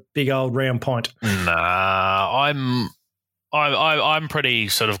out of a big old round pint? Nah, I'm pretty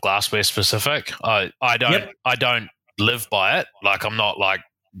sort of glassware specific. I don't live by it. Like, I'm not like,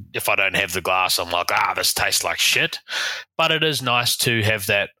 if I don't have the glass, I'm like, this tastes like shit. But it is nice to have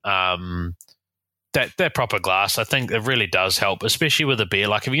that that proper glass. I think it really does help, especially with a beer.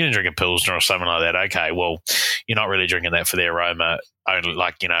 Like, if you're going to drink a Pilsner or something like that, okay, well, you're not really drinking that for the aroma. Only,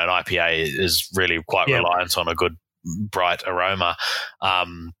 like, an IPA is really quite reliant on a good, bright aroma.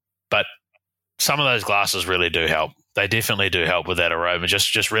 But some of those glasses really do help. They definitely do help with that aroma,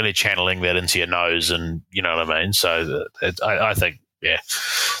 just really channeling that into your nose, and you know what I mean? So I think, yeah,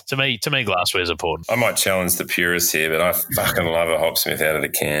 to me, glassware is important. I might challenge the purists here, but I fucking love a Hopsmith out of the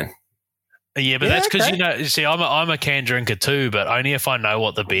can. Yeah, but that's because you see, I'm a can drinker too, but only if I know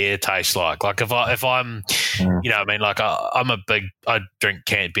what the beer tastes like. Like if I'm, like I drink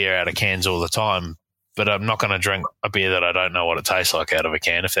canned beer out of cans all the time, but I'm not going to drink a beer that I don't know what it tastes like out of a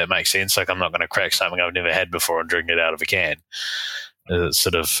can, if that makes sense. Like, I'm not going to crack something I've never had before and drink it out of a can.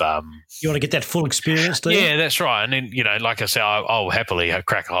 Sort of. You want to get that full experience, do you? Yeah, that's right. And then, like I say, I'll happily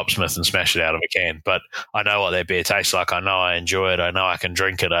crack a Hopsmith and smash it out of a can. But I know what that beer tastes like. I know I enjoy it. I know I can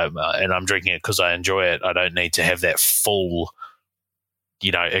drink it, and I'm drinking it because I enjoy it. I don't need to have that full,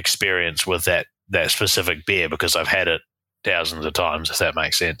 experience with that specific beer because I've had it thousands of times, if that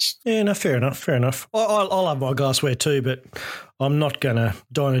makes sense. Yeah, no, fair enough. I love my glassware too, but I'm not going to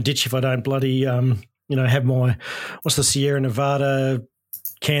die in a ditch if I don't bloody, have my, what's the Sierra Nevada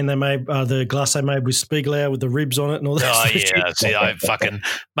can they made, the glass they made with Spiegelau with the ribs on it and all that. Oh, yeah. See,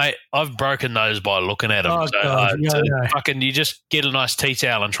 mate, I've broken those by looking at them. Oh, God. You just get a nice tea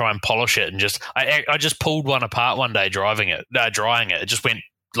towel and try and polish it, and I just pulled one apart one day drying it. It just went,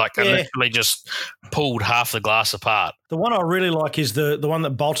 I literally just pulled half the glass apart. The one I really like is the one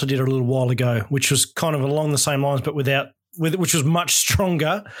that Bolter did a little while ago, which was kind of along the same lines, but which was much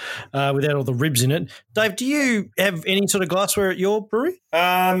stronger, without all the ribs in it. Dave, do you have any sort of glassware at your brewery?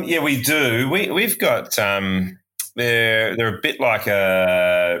 Yeah, we do. We've got they're a bit like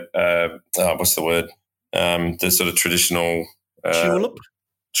what's the word? The sort of traditional tulip.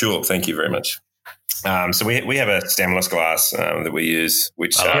 Tulip. Thank you very much. So we have a stemless glass that we use,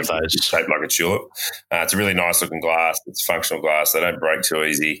 which is shaped like a tulip. It's a really nice looking glass. It's functional glass. They don't break too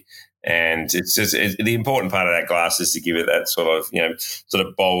easy. And it's just the important part of that glass is to give it that sort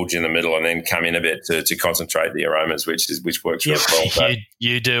of bulge in the middle, and then come in a bit to concentrate the aromas, which works really well. So.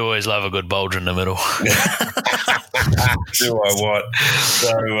 You do always love a good bulge in the middle. Do I what?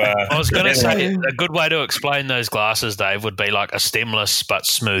 So I was going to say a good way to explain those glasses, Dave, would be like a stemless but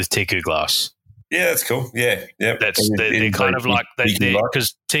smooth teku glass. Yeah, that's cool. Yeah, yeah. They're kind of like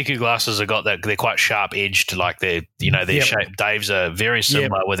because teku glasses have got that. They're quite sharp edged, like their shape. Dave's are very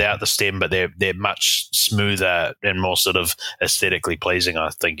similar without the stem, but they're much smoother and more sort of aesthetically pleasing.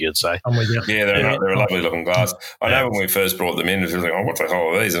 I think you'd say. I'm with you. Yeah, they're a lovely looking glass. I know when we first brought them in, it was like, oh, what the hell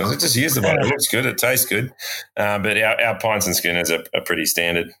are these? And I said, just use them. It looks good. It tastes good. But our pints and schooners are pretty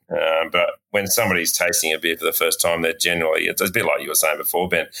standard. But when somebody's tasting a beer for the first time, they're generally, it's a bit like you were saying before,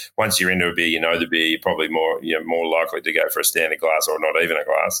 Ben. Once you're into a beer, you know the beer, you're probably more likely to go for a standard glass or not even a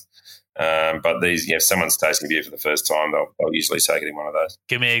glass. But these, if someone's tasting beer for the first time, they'll usually take it in one of those.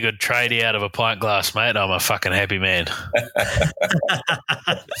 Give me a good tradie out of a pint glass, mate. I'm a fucking happy man.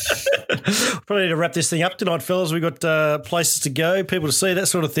 Probably need to wrap this thing up tonight, fellas. We've got places to go, people to see, that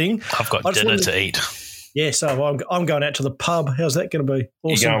sort of thing. I've got dinner to eat. Yeah, so I'm going out to the pub. How's that going to be?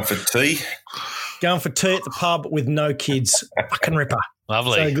 Awesome. You going for tea? Going for tea at the pub with no kids. Fucking ripper.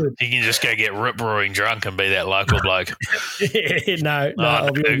 Lovely. So good. You can just go get rip-roaring drunk and be that local bloke. No.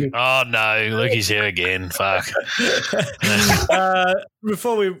 Oh, no. Look, he's here again. Fuck.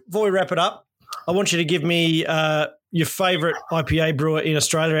 Before we wrap it up, I want you to give me your favourite IPA brewer in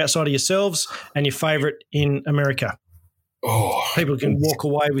Australia outside of yourselves and your favourite in America. Oh, people can walk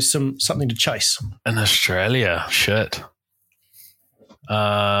away with something to chase. In Australia, shit.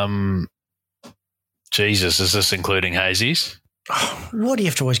 Jesus, is this including hazies? Oh, why do you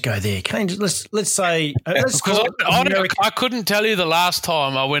have to always go there? Let's say I couldn't tell you the last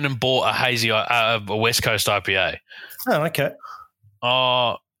time I went and bought a hazy, a West Coast IPA. Oh, okay.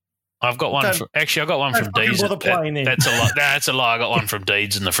 I've got one. I got one from Deeds. That's a lie. That's a lie. I got one from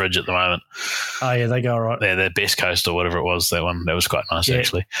Deeds in the fridge at the moment. Oh yeah, they go all right. They're the Best Coast or whatever it was. That one that was quite nice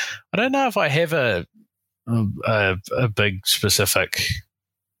actually. I don't know if I have a big specific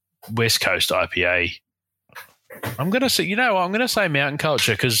West Coast IPA. I'm gonna say I'm gonna say Mountain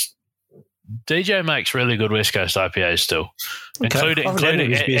Culture because DJ makes really good West Coast IPAs still, including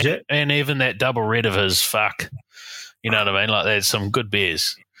and even that double red of his. Fuck, you know what I mean? Like there's some good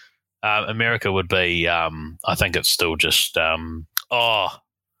beers. America would be, I think it's still just, I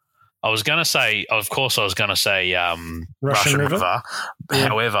was going to say, of course I was going to say Russian River. Yeah.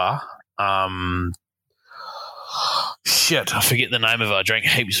 However, shit, I forget the name of it. I drank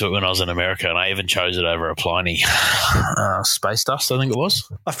heaps of it when I was in America and I even chose it over a Pliny Space Dust, I think it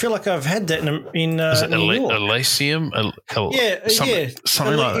was. I feel like I've had that in is it New York. Elysium? Something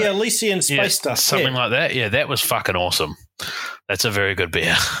like that. Yeah, Elysium Space Dust. Something like that. Yeah, that was fucking awesome. That's a very good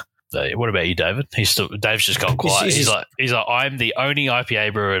beer. What about you, David? Dave's just gone quiet. He's like, I'm the only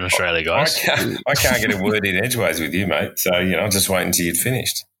IPA brewer in Australia, guys. I can't get a word in edgeways with you, mate. So I'm just waiting till you'd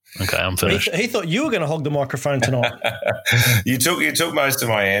finished. Okay, I'm finished. He thought you were going to hog the microphone tonight. You took most of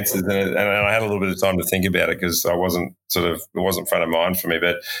my answers, and I had a little bit of time to think about it because it wasn't front of mind for me.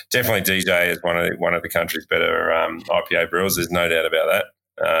 But definitely DJ is one of the country's better IPA brewers. There's no doubt about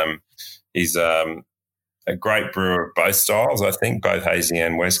that. He's a great brewer of both styles, I think, both hazy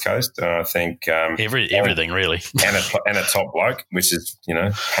and West Coast. And I think everything really, and a top bloke, which is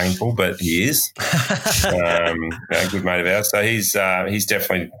painful, but he is a good mate of ours. So he's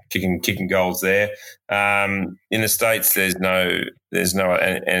definitely kicking goals there. In the States, there's no,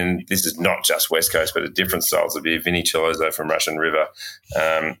 and this is not just West Coast, but a different styles of beer. Vinny Chiloso from Russian River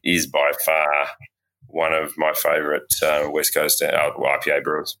is by far one of my favourite West Coast IPA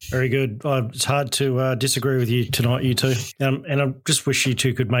brewers. Very good. It's hard to disagree with you tonight, you two. And I just wish you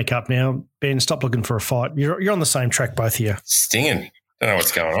two could make up now. Ben, stop looking for a fight. You're on the same track, both of you. Stinging. Don't know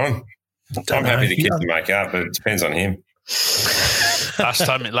what's going on. I'm happy to get to make up, but it depends on him.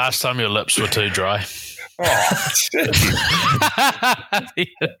 Last time your lips were too dry. Oh, you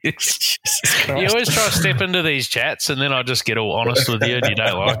always try to step into these chats and then I just get all honest with you and you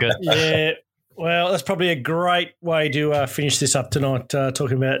don't like it. Yeah. Well, that's probably a great way to finish this up tonight,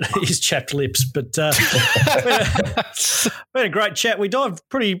 talking about his chapped lips. But been a great chat. We dived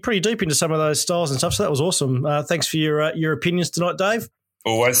pretty deep into some of those styles and stuff, so that was awesome. Thanks for your opinions tonight, Dave.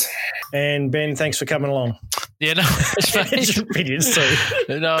 Always. And Ben, thanks for coming along. Yeah, no, it's opinions too.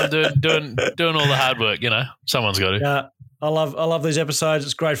 No, I'm doing all the hard work. Someone's got to. I love these episodes.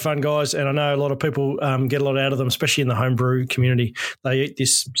 It's great fun, guys, and I know a lot of people get a lot out of them, especially in the homebrew community. They eat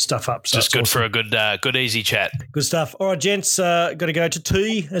this stuff up. So just good awesome. For a good easy chat. Good stuff. All right, gents, got to go to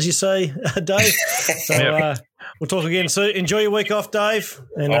tea, as you say, Dave. So We'll talk again soon. Enjoy your week off, Dave,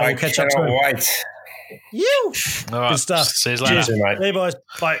 and we'll catch up soon. Wait. You. All right. Good stuff. See you later. Cheers, mate. See you, boys.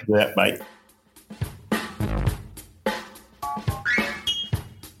 Bye. Yeah, mate.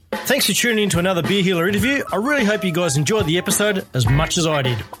 Thanks for tuning in to another Beer Healer interview. I really hope you guys enjoyed the episode as much as I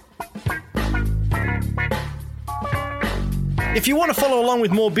did. If you want to follow along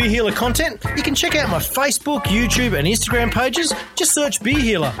with more Beer Healer content, you can check out my Facebook, YouTube and Instagram pages. Just search Beer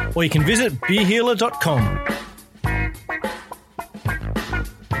Healer, or you can visit beerhealer.com.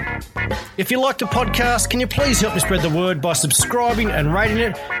 If you like the podcast, can you please help me spread the word by subscribing and rating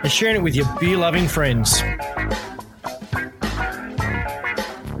it and sharing it with your beer-loving friends?